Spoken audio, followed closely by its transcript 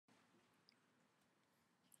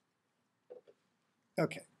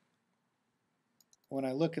Okay. When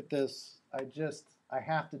I look at this, I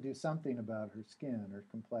have to do something about her skin or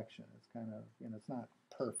complexion. It's kind of, it's not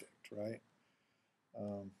perfect, right?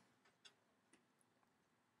 I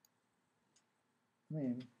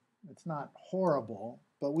mean, it's not horrible,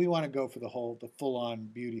 but we want to go for the full-on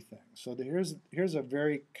beauty thing. So here's a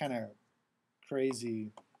very kind of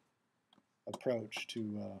crazy approach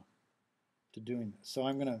to doing this. So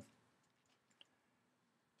I'm gonna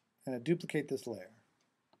duplicate this layer.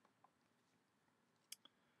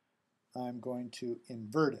 I'm going to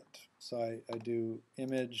invert it. So I do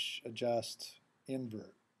image, adjust,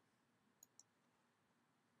 invert.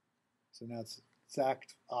 So now it's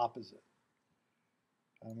exact opposite.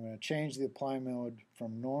 I'm going to change the apply mode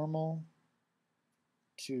from normal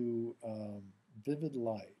to vivid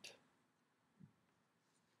light.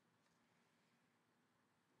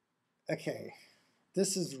 Okay,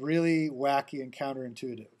 this is really wacky and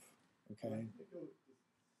counterintuitive. Okay,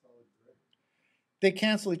 they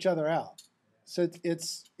cancel each other out. So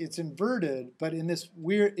it's inverted, but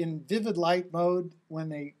in vivid light mode, when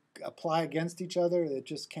they apply against each other, it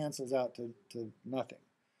just cancels out to nothing.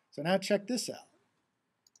 So now check this out.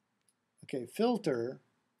 Okay, filter.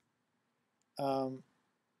 I'm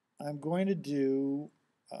going to do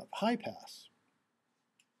high pass.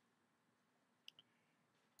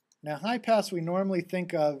 Now, high pass we normally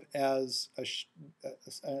think of as a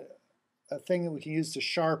thing that we can use to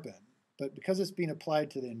sharpen, but because it's being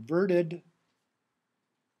applied to the inverted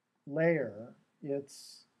layer,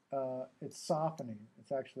 it's softening.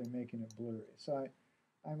 It's actually making it blurry. So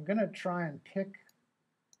I'm going to try and pick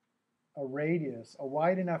a radius, a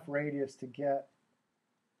wide enough radius to get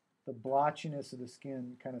the blotchiness of the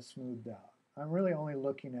skin kind of smoothed out. I'm really only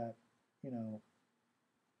looking at,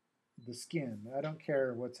 the skin. I don't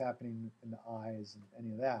care what's happening in the eyes and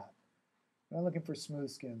any of that. But I'm looking for smooth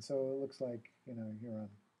skin, so it looks like, here on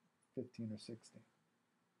 15 or 16.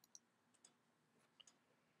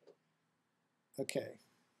 Okay.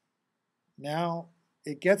 Now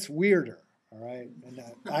it gets weirder, all right? And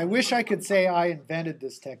I wish I could say I invented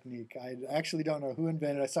this technique. I actually don't know who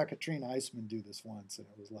invented it. I saw Katrina Eisman do this once, and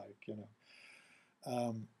it was like,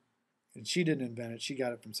 and she didn't invent it. She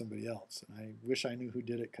got it from somebody else. And I wish I knew who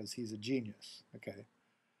did it because he's a genius. Okay.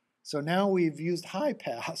 So now we've used high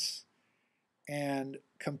pass, and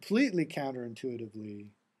completely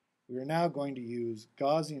counterintuitively, we are now going to use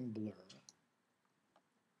Gaussian blur.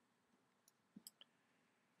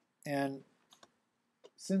 And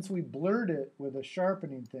since we blurred it with a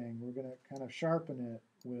sharpening thing, we're going to kind of sharpen it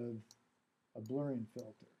with a blurring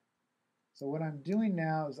filter. So what I'm doing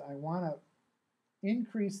now is I want to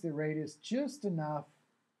increase the radius just enough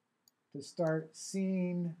to start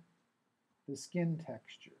seeing the skin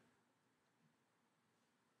texture.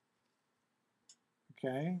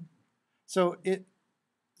 Okay, so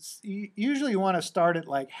usually you want to start at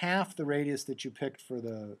like half the radius that you picked for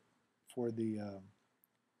the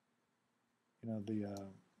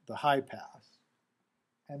high pass,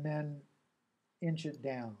 and then inch it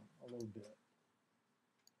down a little bit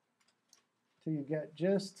till you get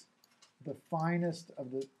just the finest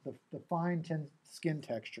of the fine skin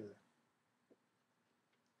texture.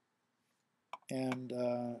 And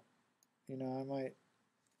I might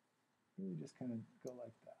really just kind of go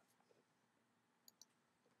like that.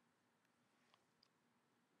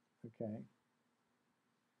 Okay.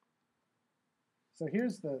 So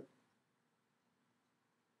here's the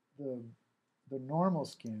normal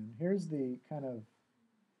skin. Here's the kind of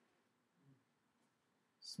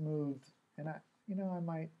smooth, and I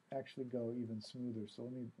might actually go even smoother. So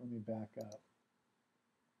let me back up.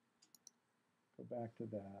 Go back to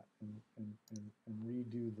that and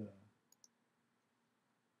redo the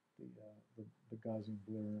Gaussian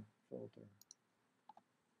blur filter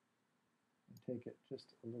and take it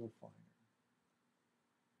just a little finer.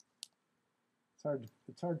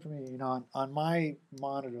 It's hard for me, on my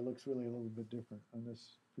monitor it looks really a little bit different on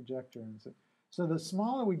this projector. And so the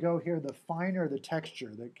smaller we go here, the finer the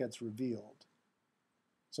texture that gets revealed.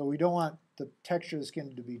 So we don't want the texture of the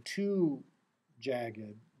skin to be too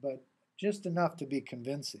jagged, but just enough to be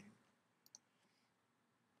convincing.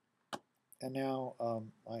 And now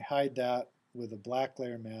I hide that with a black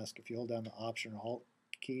layer mask. If you hold down the Option or Alt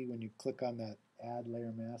key when you click on that Add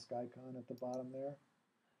Layer Mask icon at the bottom there,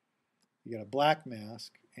 you get a black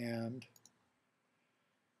mask, and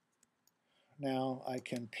now I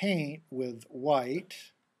can paint with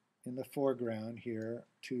white in the foreground here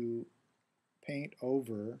to paint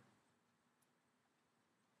over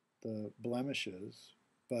the blemishes,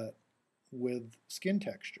 but with skin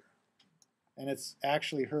texture. And it's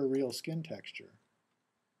actually her real skin texture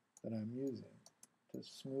that I'm using to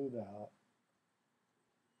smooth out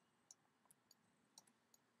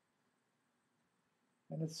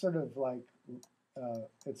And it's sort of like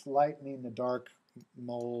it's lightening the dark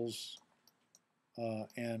moles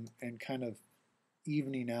and kind of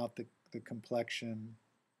evening out the complexion.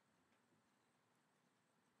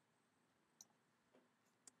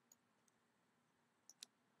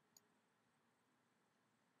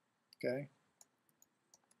 Okay.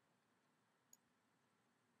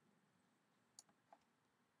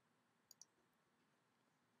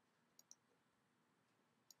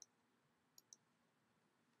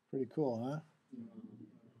 Pretty cool, huh?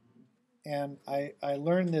 And I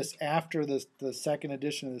learned this after the second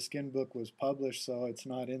edition of the Skin book was published, so it's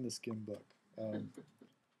not in the Skin book.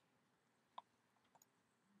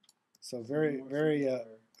 So very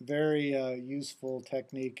useful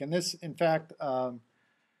technique. And this, in fact,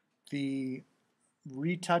 the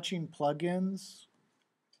retouching plugins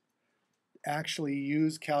actually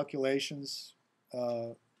use calculations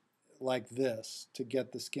like this to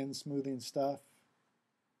get the skin smoothing stuff,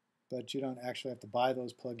 but you don't actually have to buy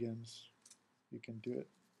those plugins. You can do it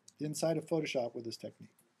inside of Photoshop with this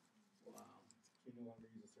technique. Wow. So you no longer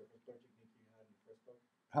use the surface blur technique you had in the first book?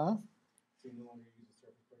 Huh? So you no longer use the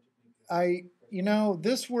surface blur technique you had in the first book?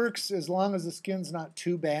 This works as long as the skin's not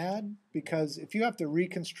too bad, because if you have to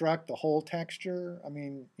reconstruct the whole texture, I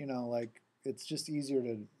mean, like it's just easier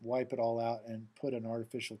to wipe it all out and put an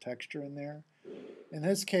artificial texture in there. In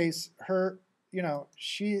this case,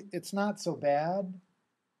 it's not so bad.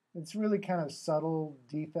 It's really kind of subtle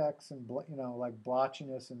defects and like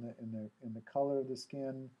blotchiness in the color of the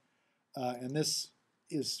skin, and this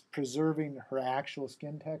is preserving her actual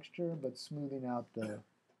skin texture, but smoothing out the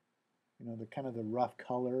kind of the rough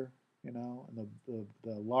color, and the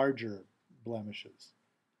larger blemishes.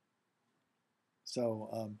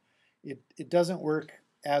 So it doesn't work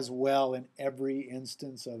as well in every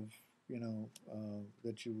instance of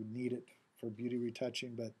that you would need it for beauty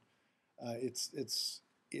retouching, but it's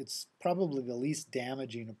probably the least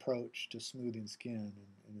damaging approach to smoothing skin,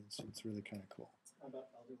 and it's really kind of cool. How about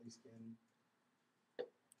elderly skin?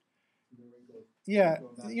 Yeah,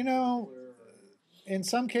 in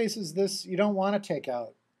some cases you don't want to take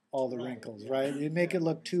out all the wrinkles, right? It'd make it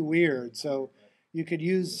look too weird. So you could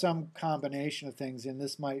use some combination of things, and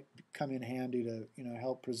this might come in handy to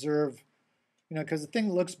help preserve. Because the thing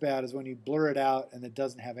that looks bad is when you blur it out and it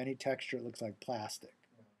doesn't have any texture. It looks like plastic.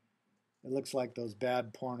 It looks like those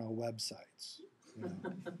bad porno websites,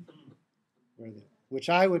 which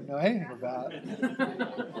I wouldn't know anything about.